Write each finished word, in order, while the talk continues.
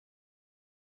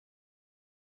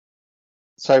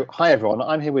So, hi everyone.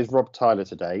 I'm here with Rob Tyler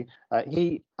today.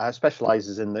 He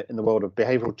specialises in the world of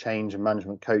behavioural change and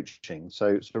management coaching.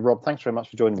 So Rob, thanks very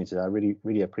much for joining me today. I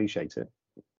really appreciate it.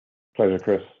 Pleasure,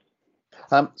 Chris.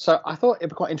 So I thought it'd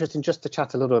be quite interesting just to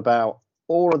chat a little about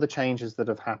all of the changes that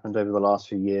have happened over the last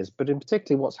few years, but in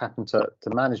particular what's happened to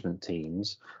management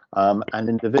teams and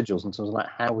individuals in terms of like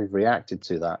how we've reacted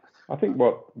to that. I think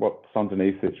what's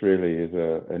underneath this really is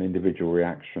an individual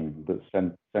reaction that's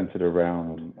centered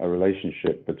around a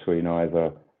relationship between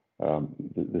either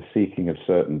the seeking of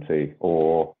certainty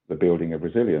or the building of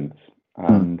resilience.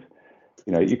 And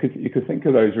you could think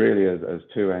of those really as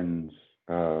two ends,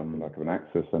 like of an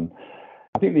axis. And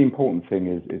I think the important thing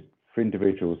is for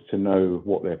individuals to know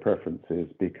what their preference is,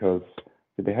 because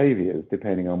the behaviours,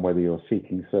 depending on whether you're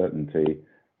seeking certainty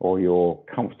or you're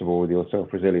comfortable with your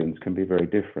self-resilience, can be very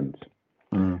different.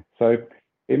 So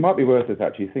it might be worth us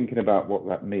actually thinking about what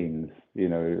that means,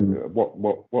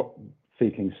 what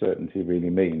seeking certainty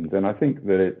really means. And I think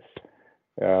that it's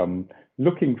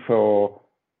looking for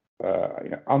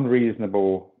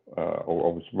unreasonable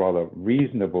or rather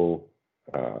reasonable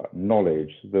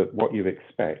knowledge that what you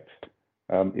expect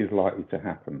is likely to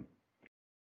happen.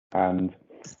 And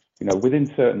within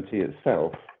certainty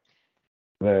itself,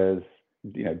 there's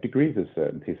degrees of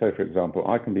certainty. So, for example,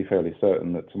 I can be fairly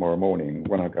certain that tomorrow morning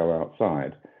when I go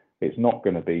outside, it's not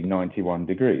going to be 91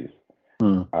 degrees.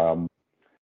 And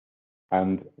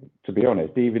to be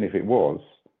honest, even if it was,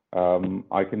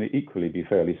 I can equally be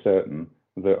fairly certain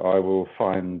that I will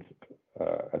find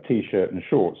a t-shirt and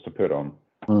shorts to put on.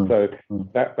 So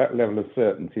that level of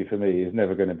certainty for me is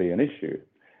never going to be an issue.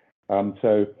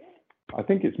 So I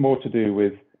think it's more to do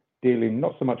with dealing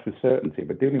not so much with certainty,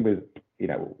 but dealing with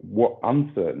what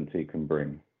uncertainty can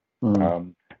bring,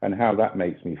 and how that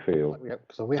makes me feel.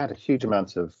 So we had a huge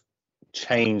amount of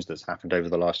change that's happened over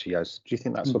the last few years. Do you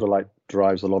think that sort of like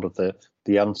drives a lot of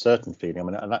the uncertain feeling? I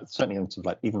mean, and that's certainly into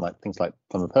like even like things like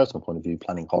from a personal point of view,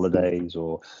 planning holidays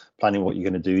or planning what you're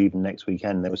going to do even next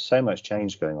weekend. There was so much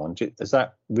change going on. Has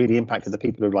that really impacted the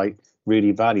people who like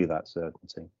really value that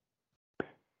certainty?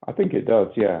 I think it does,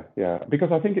 yeah,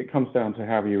 because I think it comes down to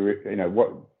how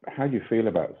how you feel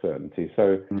about certainty.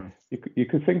 So you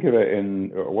could think of it in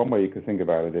one way. You could think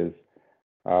about it is,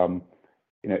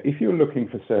 if you're looking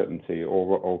for certainty,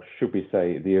 or should we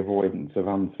say, the avoidance of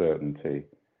uncertainty,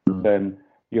 then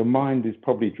your mind is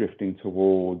probably drifting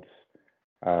towards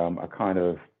a kind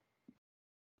of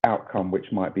outcome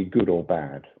which might be good or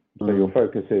bad. So your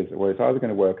focus is, well, it's either going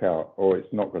to work out or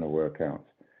it's not going to work out.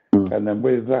 And then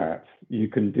with that, you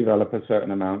can develop a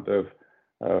certain amount of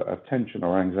tension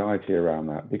or anxiety around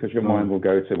that, because your mind will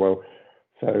go to, well,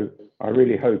 so I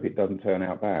really hope it doesn't turn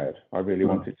out bad. I really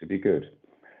want it to be good.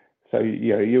 So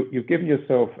you've given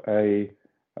yourself a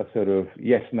sort of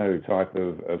yes/no type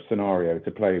of scenario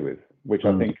to play with, which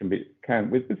I think can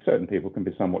with certain people can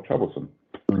be somewhat troublesome.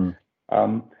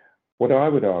 What I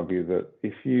would argue that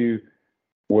if you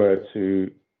were to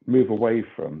move away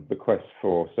from the quest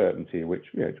for certainty, which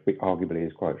arguably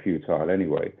is quite futile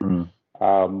anyway,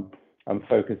 and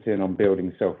focus in on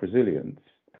building self-resilience,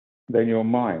 then your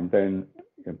mind then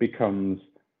becomes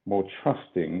more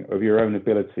trusting of your own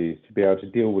abilities to be able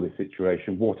to deal with a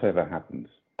situation, whatever happens.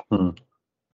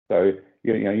 So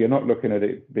you're not looking at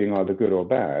it being either good or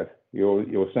bad.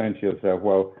 You're saying to yourself,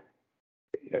 well,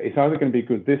 it's either going to be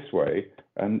good this way,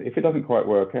 and if it doesn't quite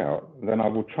work out, then I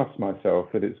will trust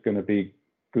myself that it's going to be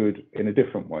good in a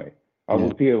different way. I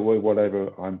will deal with whatever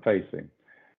I'm facing,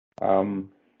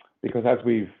 because as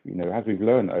we've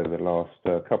learned over the last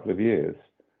couple of years,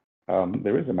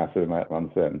 there is a massive amount of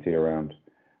uncertainty around,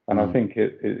 and I think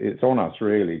it's on us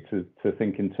really to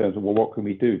think in terms of, well, what can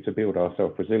we do to build our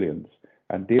self-resilience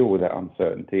and deal with that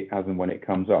uncertainty as and when it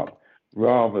comes up,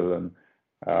 rather than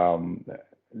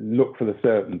look for the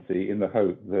certainty in the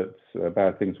hope that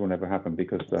bad things will never happen,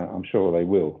 because I'm sure they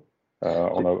will.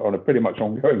 On a pretty much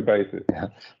ongoing basis. Yeah,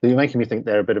 you're making me think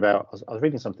there a bit about. I was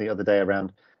reading something the other day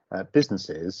around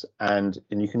businesses, and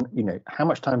you can, how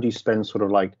much time do you spend sort of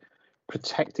like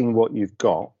protecting what you've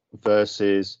got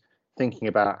versus thinking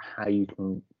about how you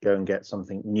can go and get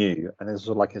something new? And it's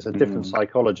sort of like it's a different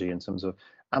psychology in terms of,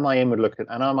 am I inward looking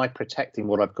and am I protecting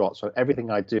what I've got? So everything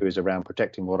I do is around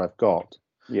protecting what I've got.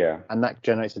 Yeah. And that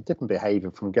generates a different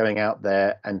behavior from going out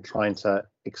there and trying to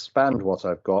expand what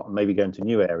I've got and maybe go into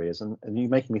new areas. And you're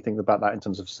making me think about that in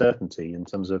terms of certainty, in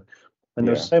terms of, and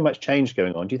there's so much change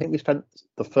going on. Do you think we spent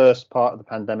the first part of the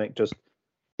pandemic just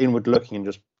inward looking and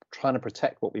just trying to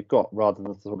protect what we've got rather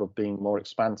than sort of being more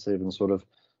expansive and sort of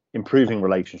improving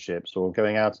relationships or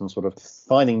going out and sort of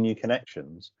finding new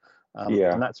connections?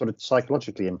 And that sort of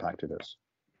psychologically impacted us.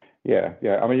 Yeah,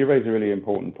 yeah. I mean, you raise a really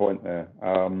important point there.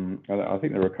 And I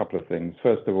think there are a couple of things.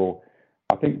 First of all,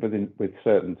 I think with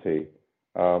certainty,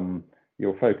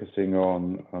 you're focusing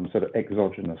on sort of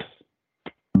exogenous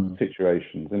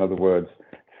situations. In other words,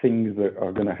 things that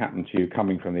are going to happen to you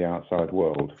coming from the outside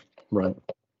world. Right.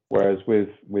 Whereas with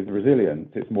resilience,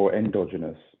 it's more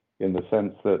endogenous in the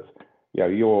sense that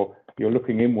you're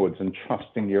looking inwards and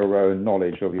trusting your own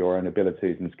knowledge of your own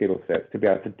abilities and skill sets to be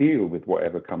able to deal with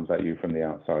whatever comes at you from the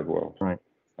outside world. Right.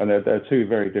 And they're two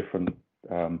very different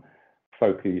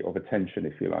foci of attention,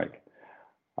 if you like.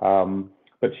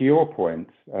 But to your point,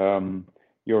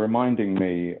 you're reminding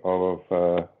me of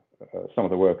some of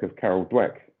the work of Carol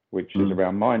Dweck, which is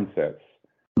around mindsets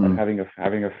and having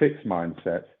a fixed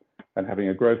mindset and having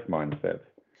a growth mindset.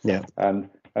 Yeah.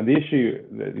 And the issue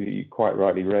that you quite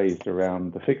rightly raised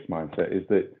around the fixed mindset is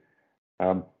that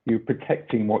you're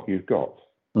protecting what you've got.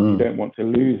 You don't want to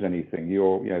lose anything.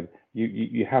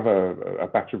 You have a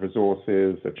batch of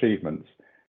resources, achievements,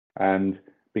 and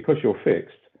because you're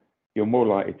fixed, you're more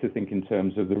likely to think in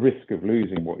terms of the risk of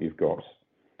losing what you've got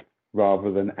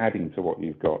rather than adding to what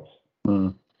you've got.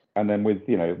 And then with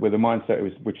a mindset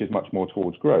which is much more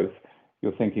towards growth,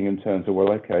 you're thinking in terms of,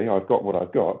 well, okay, I've got what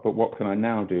I've got, but what can I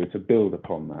now do to build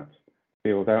upon that,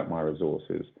 build out my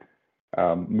resources,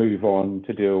 move on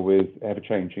to deal with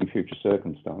ever-changing future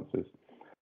circumstances.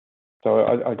 So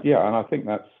and I think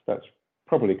that's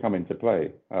probably come into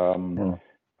play. And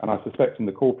I suspect in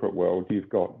the corporate world, you've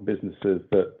got businesses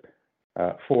that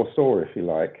foresaw, if you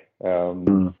like,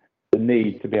 the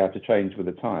need to be able to change with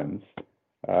the times,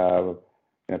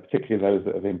 particularly those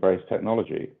that have embraced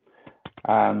technology.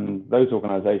 And those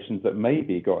organizations that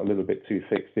maybe got a little bit too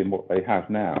fixed in what they have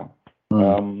now,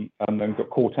 and then got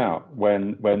caught out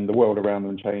when the world around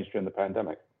them changed during the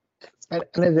pandemic. And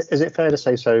is it fair to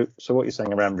say, so what you're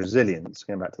saying around resilience,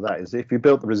 going back to that, is if you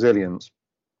built the resilience,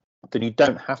 then you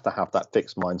don't have to have that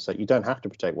fixed mindset. You don't have to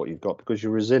protect what you've got because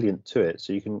you're resilient to it.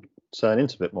 So you can turn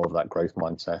into a bit more of that growth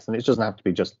mindset. And it doesn't have to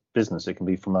be just business. It can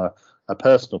be from a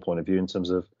personal point of view in terms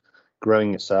of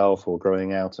growing yourself or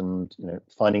growing out and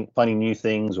finding new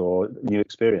things or new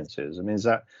experiences. I mean, does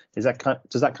that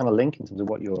kind of link in terms of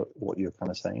what you're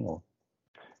kind of saying? Or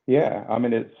yeah, I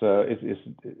mean, it's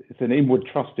an inward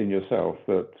trust in yourself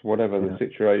that whatever the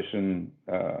situation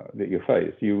that you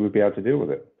face, you will be able to deal with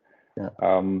it. Yeah.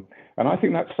 And I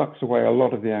think that sucks away a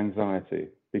lot of the anxiety,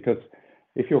 because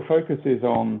if your focus is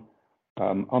on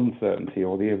uncertainty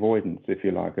or the avoidance, if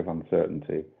you like, of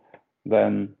uncertainty,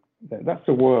 then that's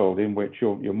a world in which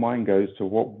your mind goes to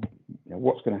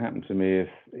what's going to happen to me if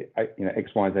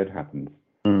X, Y, Z happens.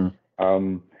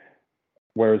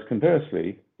 Whereas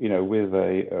conversely, with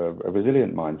a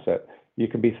resilient mindset, you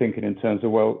can be thinking in terms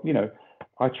of, well,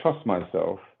 I trust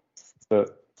myself that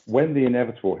when the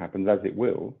inevitable happens, as it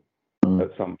will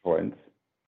at some point,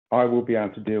 I will be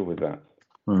able to deal with that.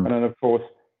 And then, of course,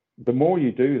 the more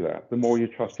you do that, the more you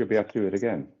trust you'll be able to do it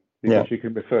again, because you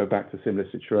can refer back to similar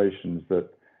situations that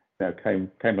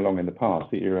came along in the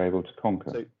past that you're able to conquer.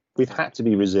 So we've had to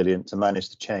be resilient to manage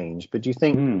the change, but do you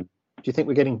think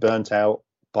we're getting burnt out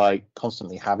by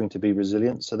constantly having to be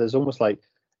resilient? So there's almost like,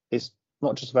 it's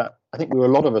not just about, I think a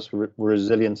lot of us were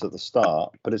resilient at the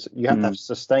start, but you have to have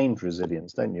sustained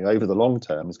resilience, don't you, over the long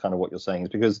term, is kind of what you're saying, is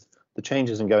because the change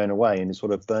isn't going away and it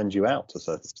sort of burns you out to a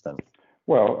certain extent.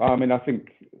 Well, I mean, I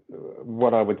think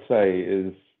what I would say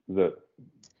is that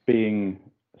being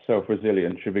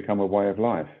self-resilient should become a way of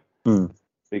life.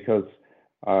 Because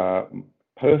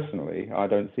personally, I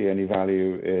don't see any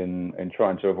value in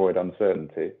trying to avoid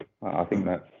uncertainty. I think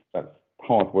that's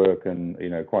hard work and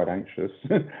quite anxious.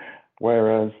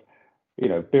 Whereas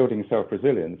building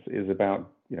self-resilience is about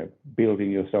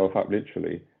building yourself up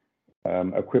literally,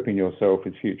 equipping yourself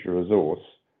with future resource,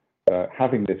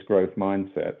 having this growth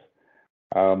mindset,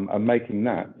 and making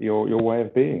that your way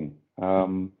of being.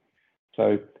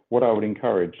 So what I would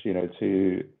encourage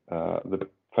to the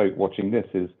folk watching this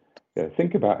is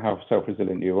think about how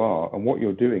self-resilient you are and what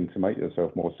you're doing to make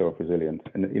yourself more self-resilient.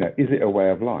 And is it a way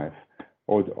of life,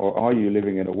 or are you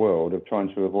living in a world of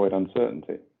trying to avoid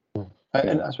uncertainty?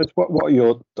 And I suppose what are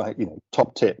your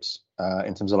top tips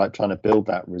in terms of like trying to build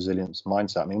that resilience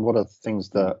mindset? I mean, what are things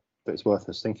that it's worth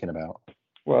us thinking about?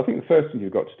 Well, I think the first thing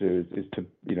you've got to do is to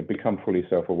become fully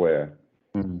self-aware.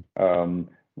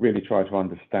 Really try to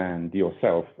understand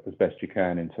yourself as best you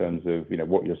can in terms of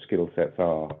what your skill sets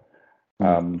are.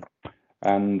 And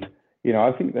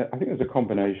I think there's a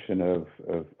combination of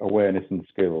awareness and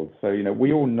skills. So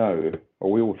we all know,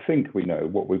 or we all think we know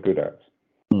what we're good at.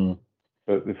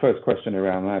 But the first question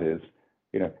around that is,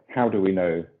 how do we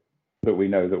know that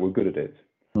we're good at it?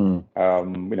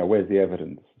 Where's the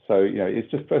evidence? So, it's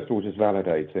just, first of all, just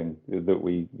validating that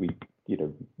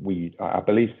our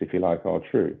beliefs, if you like, are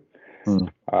true.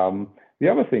 The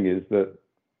other thing is that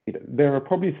there are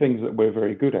probably things that we're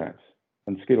very good at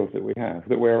and skills that we have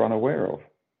that we're unaware of.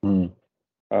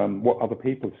 What other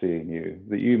people see in you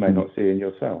that you may not see in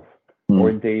yourself, or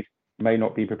indeed may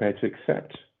not be prepared to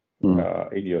accept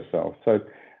in yourself. So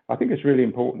I think it's really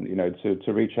important,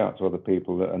 to reach out to other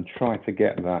people and try to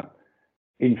get that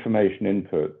information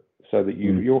input so that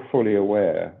you're fully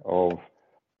aware of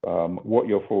what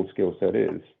your full skill set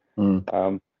is.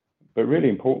 But really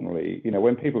importantly,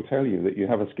 when people tell you that you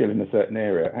have a skill in a certain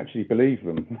area, actually believe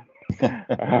them,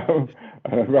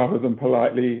 rather than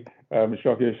politely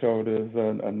shrug your shoulders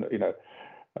and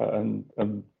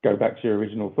go back to your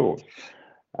original thoughts.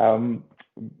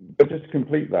 But just to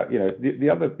complete that, the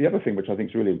other thing which I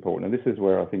think is really important, and this is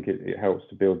where I think it helps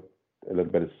to build a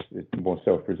little bit of more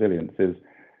self-resilience, is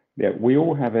we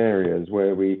all have areas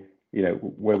where we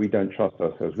don't trust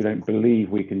ourselves. We don't believe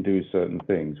we can do certain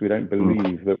things. We don't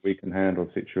believe that we can handle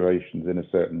situations in a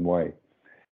certain way.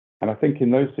 And I think in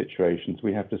those situations,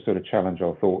 we have to sort of challenge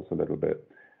our thoughts a little bit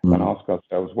and ask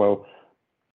ourselves, well,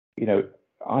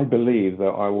 I believe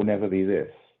that I will never be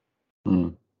this.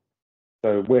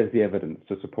 So where's the evidence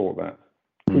to support that?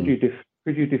 Could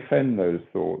you defend those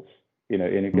thoughts, in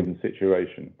a given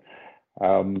situation,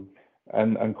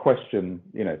 and question,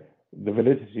 the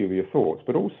validity of your thoughts,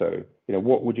 but also,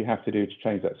 what would you have to do to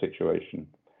change that situation?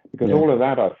 Because all of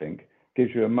that, I think,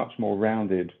 gives you a much more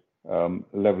rounded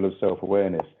level of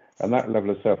self-awareness, and that level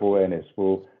of self-awareness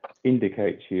will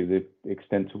indicate to you the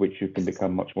extent to which you can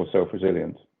become much more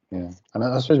self-resilient. Yeah, and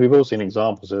I suppose we've all seen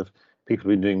examples of people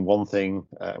who've been doing one thing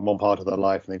in one part of their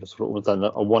life, and they've just sort of done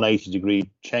a 180-degree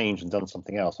change and done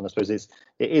something else. And I suppose it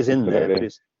is in there, but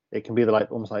it can be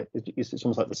almost like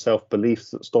the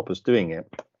self-beliefs that stop us doing it.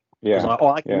 Yeah.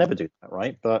 I can never do that,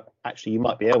 right? But actually, you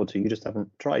might be able to. You just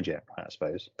haven't tried yet, right, I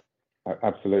suppose.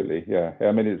 Absolutely, yeah.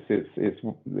 I mean,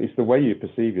 it's the way you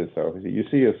perceive yourself. You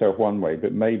see yourself one way,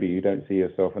 but maybe you don't see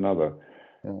yourself another.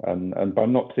 Yeah. And by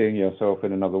not seeing yourself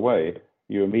in another way,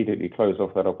 you immediately close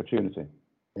off that opportunity.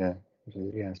 Yeah,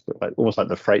 yeah. It's almost like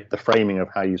the framing of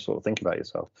how you sort of think about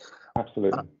yourself.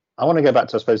 Absolutely. I want to go back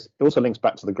to, I suppose, it also links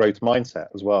back to the growth mindset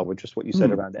as well, with just what you said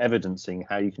around evidencing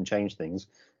how you can change things.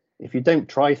 If you don't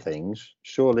try things,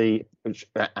 surely,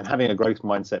 and having a growth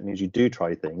mindset means you do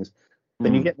try things,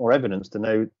 then you get more evidence to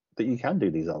know that you can do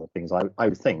these other things. I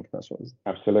would think that's what.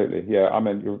 Absolutely, yeah. I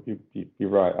mean, you're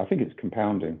right. I think it's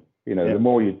compounding. The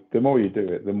more you do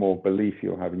it, the more belief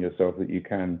you'll have in yourself that you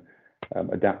can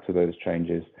adapt to those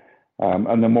changes,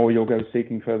 and the more you'll go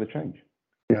seeking further change.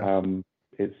 Yeah.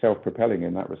 It's self-propelling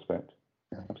in that respect.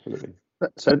 Yeah. Absolutely.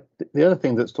 So the other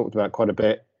thing that's talked about quite a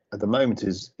bit at the moment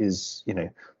is there's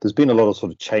been a lot of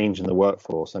sort of change in the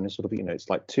workforce, and it's sort of it's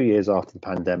like 2 years after the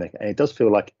pandemic, and it does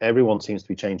feel like everyone seems to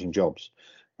be changing jobs.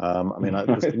 I mean,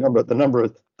 the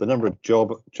number of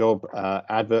job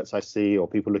adverts I see, or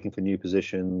people looking for new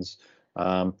positions,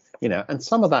 and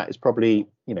some of that is probably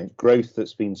growth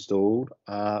that's been stalled.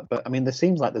 But I mean, there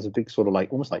seems like there's a big sort of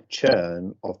almost like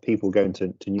churn of people going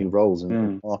to new roles in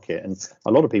the market, and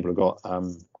a lot of people have got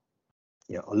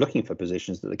are looking for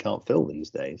positions that they can't fill these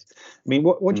days. I mean,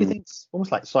 what do you think,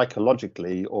 almost like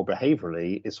psychologically or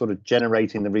behaviorally, is sort of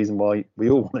generating the reason why we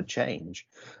all want to change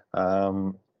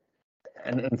and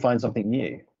find something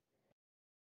new?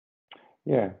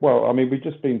 Yeah, well, I mean, we've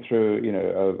just been through,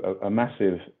 a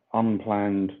massive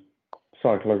unplanned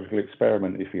psychological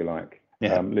experiment, if you like,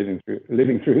 living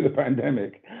through the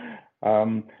pandemic,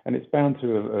 and it's bound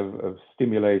to have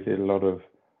stimulated a lot of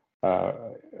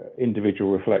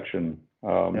individual reflection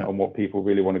on what people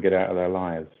really want to get out of their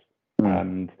lives.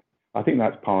 And I think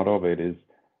that's part of it is,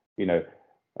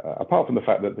 apart from the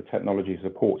fact that the technology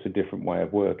supports a different way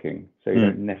of working, so you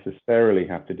don't necessarily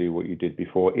have to do what you did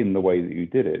before in the way that you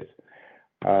did it.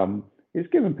 It's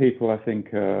given people, I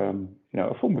think, a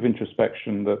form of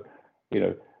introspection that,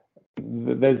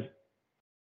 there's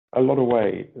a lot of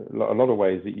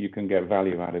ways that you can get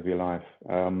value out of your life,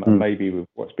 and maybe with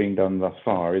what's being done thus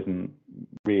far isn't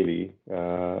really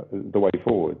the way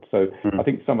forward. So I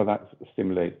think some of that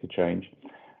stimulates the change.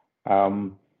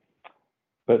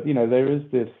 But there is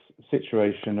this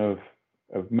situation of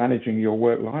managing your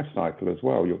work life cycle as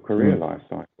well, your career life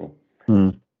cycle,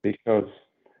 because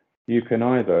you can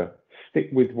either stick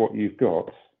with what you've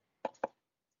got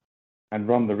and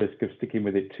run the risk of sticking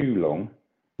with it too long,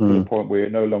 to the point where you're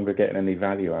no longer getting any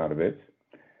value out of it,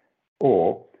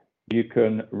 or you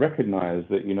can recognize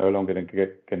that you're no longer going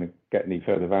to get any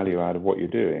further value out of what you're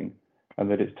doing, and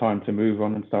that it's time to move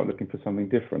on and start looking for something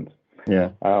different.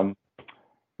 Yeah.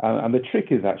 And the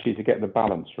trick is actually to get the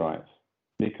balance right.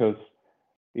 because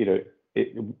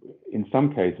in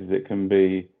some cases it can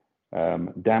be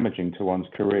damaging to one's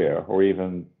career, or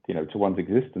even to one's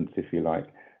existence, if you like,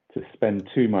 to spend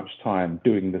too much time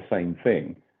doing the same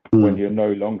thing when you're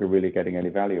no longer really getting any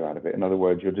value out of it. In other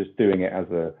words, you're just doing it as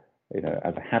a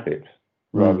habit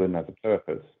rather than as a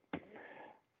purpose.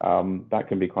 That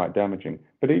can be quite damaging.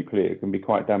 But equally, it can be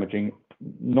quite damaging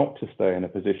not to stay in a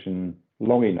position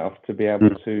long enough to be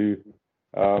able to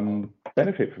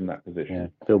benefit from that position. Yeah,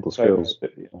 build the skills.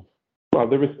 Well,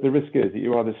 the risk is that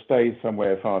you either stay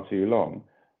somewhere far too long,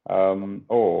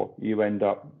 or you end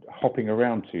up hopping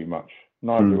around too much.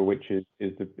 Neither of which is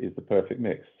the perfect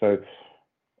mix. So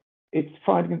it's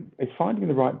finding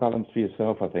the right balance for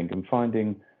yourself, I think, and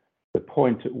finding the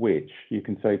point at which you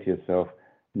can say to yourself,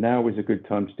 now is a good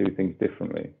time to do things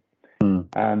differently.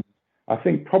 And I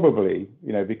think probably,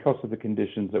 because of the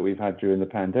conditions that we've had during the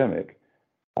pandemic,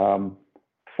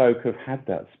 folk have had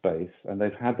that space and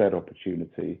they've had that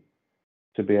opportunity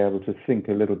to be able to think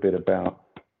a little bit about,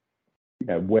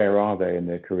 where are they in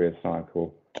their career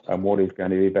cycle and what is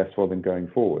going to be best for them going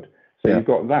forward. So you've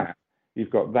got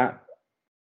that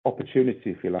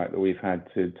opportunity, if you like, that we've had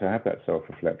to have that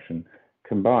self-reflection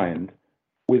combined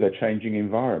with a changing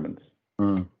environment.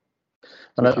 And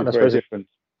which I is suppose very different.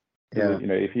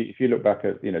 If you look back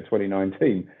at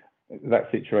 2019, that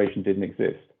situation didn't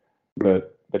exist,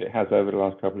 but it has over the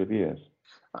last couple of years.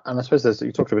 And I suppose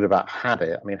you talked a bit about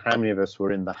habit. I mean, how many of us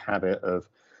were in the habit of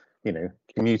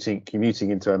commuting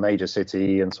into a major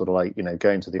city and sort of like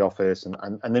going to the office and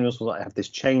then also like have this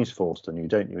change forced on you,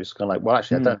 don't you? It's kind of like, well,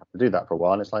 actually I don't have to do that for a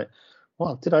while, and it's like,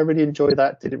 well, did I really enjoy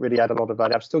that? Did it really add a lot of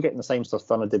value? I'm still getting the same stuff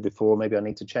done I did before. Maybe I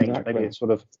need to change. Exactly. Maybe it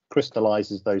sort of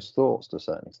crystallizes those thoughts to a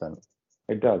certain extent.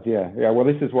 It does, yeah. Well,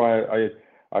 this is why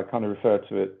I kind of refer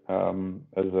to it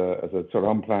as a sort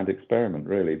of unplanned experiment,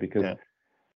 really, because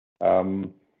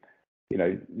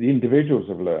the individuals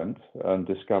have learned and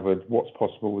discovered what's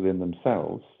possible within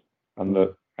themselves, and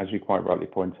that, as you quite rightly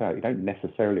point out, you don't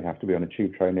necessarily have to be on a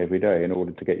tube train every day in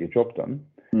order to get your job done.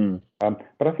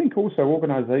 But I think also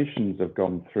organisations have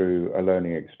gone through a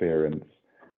learning experience,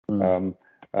 and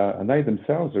they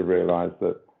themselves have realised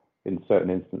that in certain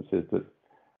instances that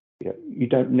you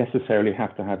don't necessarily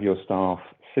have to have your staff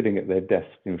sitting at their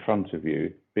desks in front of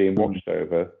you being watched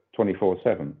over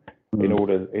 24/7 in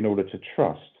order to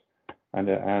trust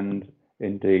and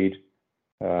indeed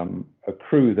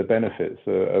accrue the benefits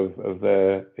of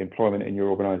their employment in your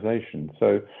organisation.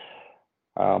 So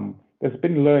there's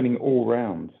been learning all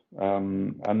round,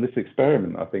 and this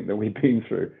experiment, I think, that we've been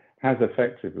through has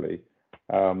effectively,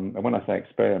 and when I say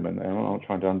experiment, I'm not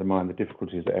trying to undermine the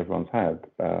difficulties that everyone's had,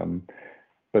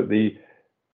 but the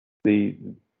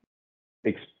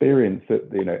experience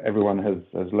that everyone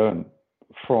has learned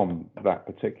from that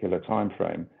particular time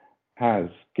frame has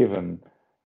given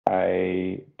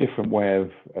a different way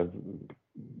of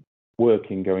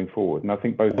working going forward, and I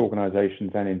think both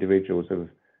organisations and individuals have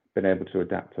been able to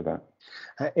adapt to that.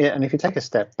 And if you take a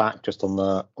step back just on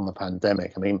the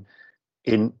pandemic, I mean,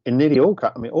 in nearly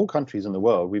all countries in the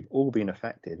world, we've all been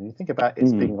affected, and you think about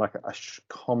it being like a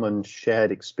common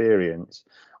shared experience,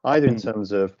 either in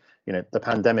terms of the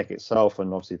pandemic itself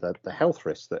and obviously the health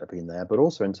risks that have been there, but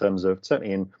also in terms of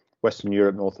certainly in Western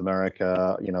Europe, North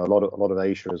America, a lot of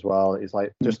Asia as well. It's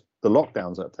like just the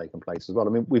lockdowns that have taken place as well.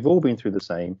 I mean, we've all been through the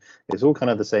same. It's all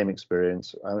kind of the same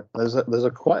experience. There's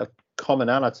a quite a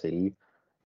commonality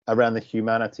around the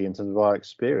humanity in terms of our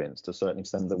experience to a certain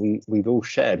extent that we've all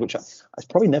shared, which has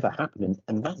probably never happened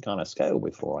in that kind of scale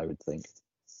before, I would think,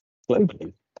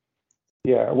 globally.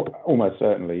 Yeah, almost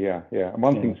certainly. Yeah. And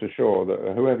one thing's for sure,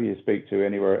 that whoever you speak to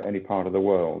anywhere, any part of the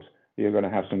world, you're going to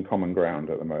have some common ground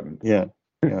at the moment. Yeah.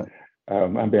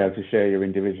 And be able to share your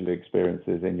individual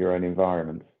experiences in your own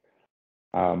environment.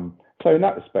 So in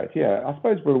that respect, I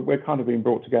suppose we're kind of being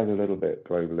brought together a little bit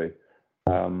globally,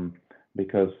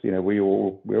 because we're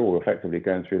all effectively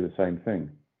going through the same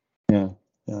thing. Yeah.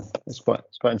 It's quite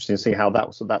interesting to see how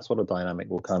that sort of dynamic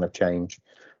will kind of change.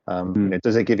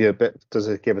 Does it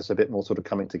give us a bit more sort of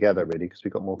coming together, really, because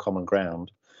we've got more common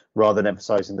ground rather than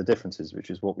emphasizing the differences,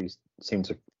 which is what we seem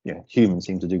to humans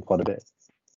seem to do quite a bit.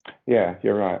 Yeah,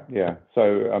 you're right. Yeah.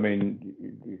 So I mean,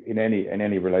 in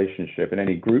any relationship, in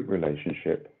any group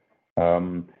relationship,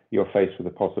 you're faced with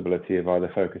the possibility of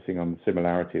either focusing on the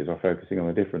similarities or focusing on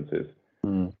the differences.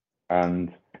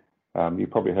 And you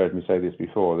probably heard me say this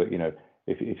before, that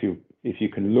if you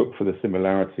can look for the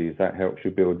similarities, that helps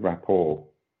you build rapport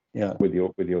with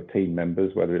your team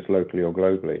members, whether it's locally or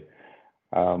globally.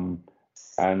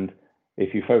 And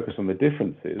if you focus on the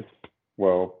differences,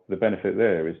 well, the benefit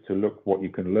there is to look what you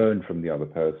can learn from the other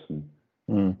person,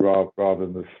 rather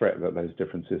than the threat that those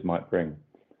differences might bring.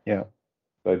 Yeah.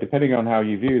 So depending on how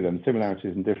you view them,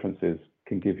 similarities and differences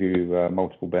can give you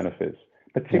multiple benefits,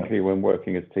 particularly when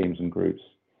working as teams and groups,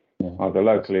 either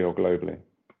locally or globally.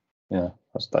 Yeah,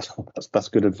 that's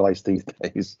good advice these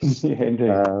days. Yeah,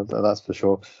 indeed. That's for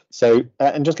sure. So,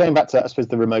 and just going back to, I suppose,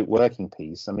 the remote working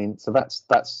piece. I mean, so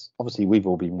that's obviously we've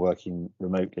all been working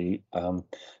remotely, and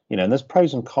there's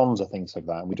pros and cons of things like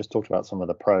that. And we just talked about some of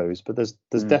the pros, but there's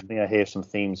definitely I hear some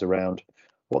themes around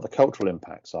what the cultural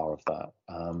impacts are of that.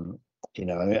 And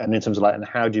in terms of and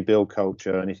how do you build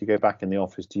culture? And if you go back in the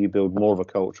office, do you build more of a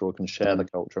culture or can share the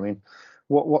culture? I mean,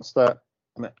 what's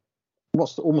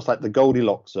almost like the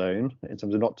Goldilocks zone in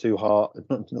terms of not too hot,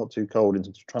 not too cold, in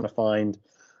terms of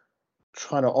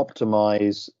trying to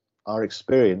optimize our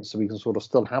experience so we can sort of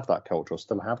still have that culture, or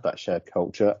still have that shared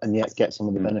culture, and yet get some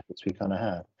of the benefits we kind of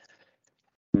have.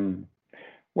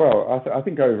 Well, I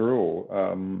think overall,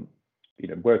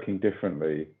 working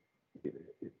differently,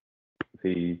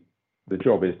 the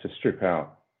job is to strip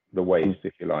out the waste,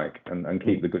 if you like, and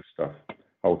keep the good stuff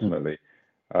ultimately.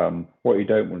 What you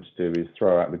don't want to do is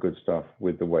throw out the good stuff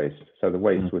with the waste. So the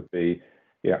waste would be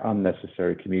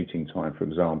unnecessary commuting time, for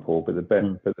example. But the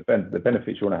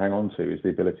benefits you want to hang on to is the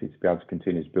ability to be able to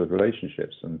continue to build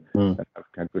relationships and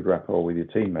have good rapport with your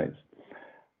teammates.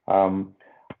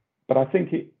 But I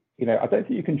think I don't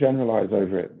think you can generalize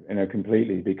over it,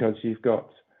 completely, because you've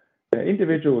got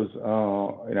individuals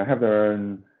have their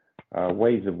own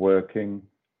ways of working,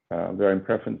 their own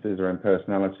preferences, their own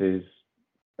personalities,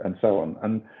 and so on.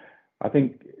 And I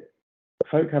think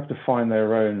folk have to find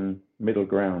their own middle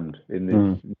ground in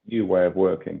this new way of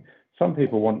working. Some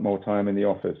people want more time in the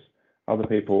office. Other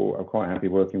people are quite happy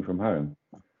working from home.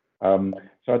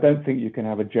 So I don't think you can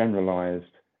have a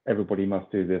generalized, everybody must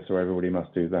do this or everybody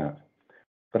must do that.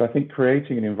 But I think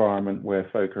creating an environment where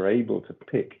folk are able to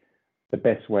pick the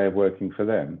best way of working for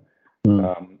them,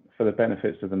 for the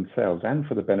benefits of themselves and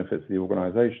for the benefits of the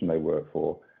organization they work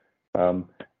for,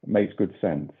 makes good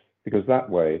sense, because that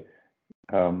way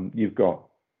you've got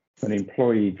an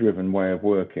employee-driven way of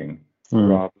working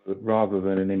rather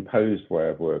than an imposed way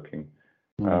of working.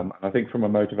 I think from a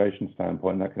motivation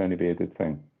standpoint, that can only be a good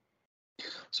thing.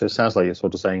 So it sounds like you're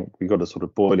sort of saying we've got to sort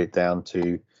of boil it down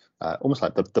to almost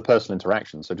like the personal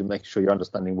interaction. So to make sure you're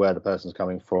understanding where the person's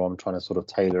coming from, trying to sort of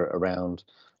tailor it around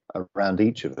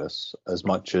each of us as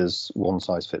much as one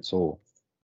size fits all.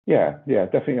 Yeah,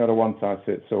 definitely not a one size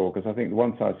fits all, because I think the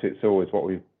one size fits all is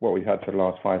what we've had for the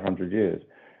last 500 years.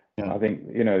 I think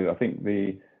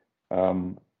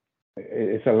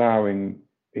it's allowing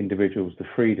individuals the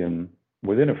freedom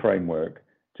within a framework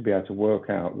to be able to work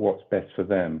out what's best for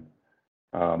them,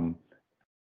 and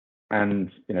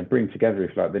bring together,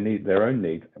 if you like, their own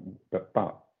needs,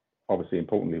 but obviously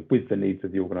importantly with the needs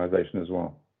of the organisation as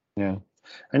well. Yeah.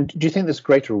 And do you think there's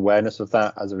greater awareness of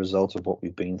that as a result of what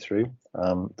we've been through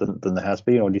than there has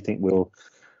been, or do you think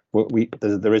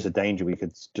there is a danger we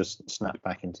could just snap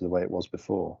back into the way it was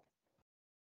before?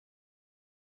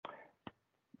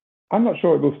 I'm not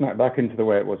sure it will snap back into the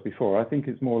way it was before. I think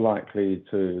it's more likely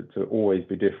to always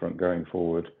be different going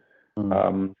forward.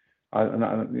 And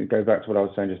go back to what I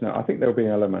was saying just now. I think there'll be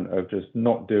an element of just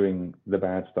not doing the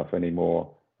bad stuff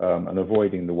anymore, and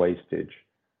avoiding the wastage.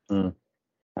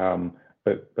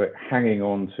 But hanging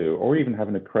on to, or even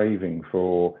having a craving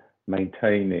for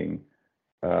maintaining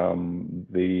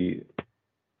the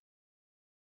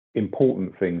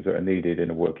important things that are needed in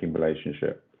a working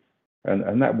relationship,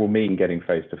 and that will mean getting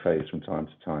face to face from time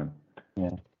to time.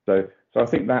 Yeah. So I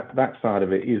think that side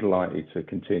of it is likely to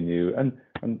continue, and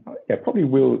probably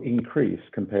will increase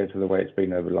compared to the way it's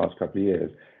been over the last couple of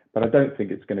years. But I don't think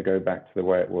it's going to go back to the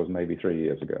way it was maybe 3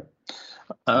 years ago.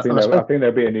 I think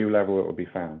there'll be a new level that will be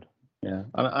found. Yeah,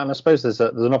 and I suppose there's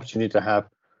an opportunity to have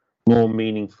more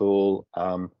meaningful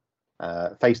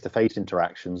face-to-face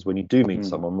interactions when you do meet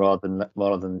someone, rather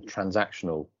than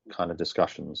transactional kind of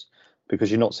discussions, because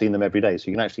you're not seeing them every day.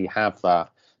 So you can actually have that,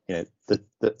 I'd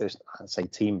say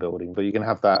team building, but you can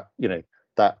have that,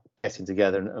 that getting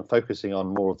together and focusing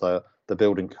on more of the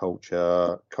building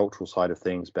cultural side of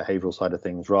things, behavioural side of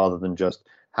things, rather than just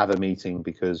have a meeting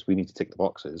because we need to tick the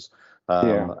boxes.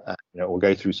 Or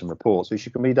go through some reports, which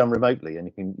can be done remotely, and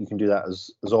you can do that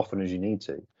as often as you need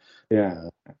to. Yeah,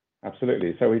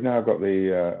 absolutely. So we've now got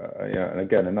and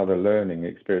again, another learning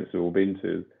experience that we've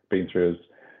been through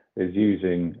is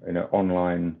using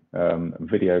online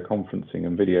video conferencing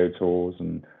and video tours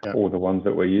and all the ones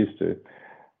that we're used to.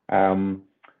 So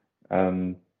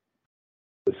I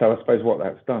suppose what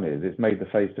that's done is it's made the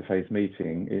face-to-face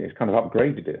meeting, it's kind of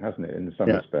upgraded it, hasn't it, in some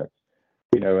respects,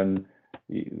 and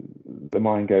the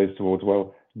mind goes towards,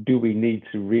 well, do we need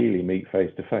to really meet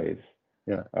face to face?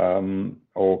 Yeah.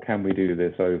 Or can we do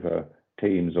this over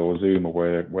Teams or Zoom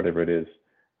or whatever it is?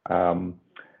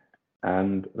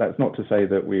 And that's not to say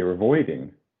that we are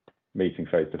avoiding meeting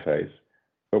face to face,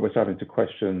 but we're starting to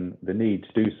question the need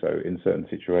to do so in certain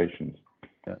situations.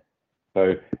 Yeah.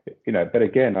 So, but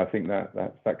again, I think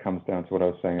that comes down to what I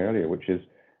was saying earlier, which is,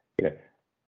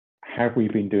 have we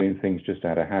been doing things just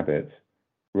out of habit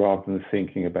rather than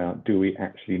thinking about, do we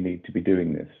actually need to be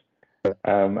doing this?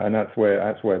 And that's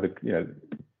where the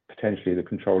potentially the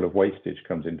control of wastage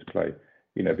comes into play,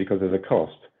 because there's a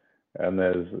cost and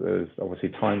there's obviously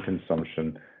time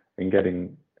consumption in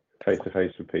getting face to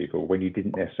face with people when you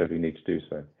didn't necessarily need to do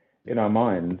so. In our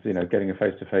minds, getting a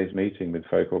face to face meeting with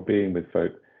folk or being with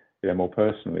folk, more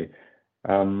personally,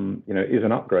 is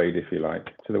an upgrade, if you like,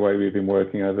 to the way we've been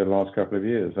working over the last couple of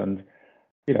years. And,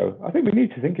 I think we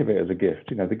need to think of it as a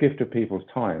gift, the gift of people's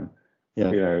time,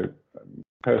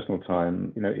 personal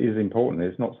time, is important.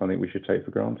 It's not something we should take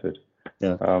for granted.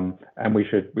 Yeah. And we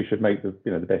should make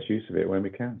the best use of it when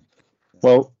we can.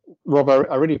 Well, Rob,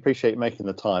 I really appreciate you making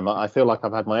the time. I feel like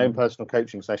I've had my own personal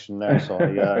coaching session now, so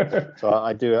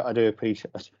I do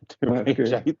appreciate that.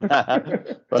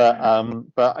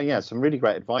 But yeah, some really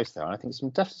great advice there. And I think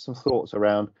definitely some thoughts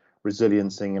around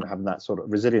resiliency and having that sort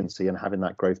of resiliency and having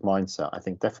that growth mindset. I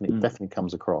think definitely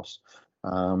comes across.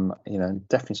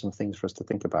 Definitely some things for us to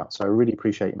think about. So I really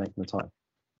appreciate you making the time.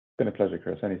 It's been a pleasure,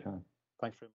 Chris. Anytime.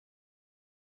 Thanks very much.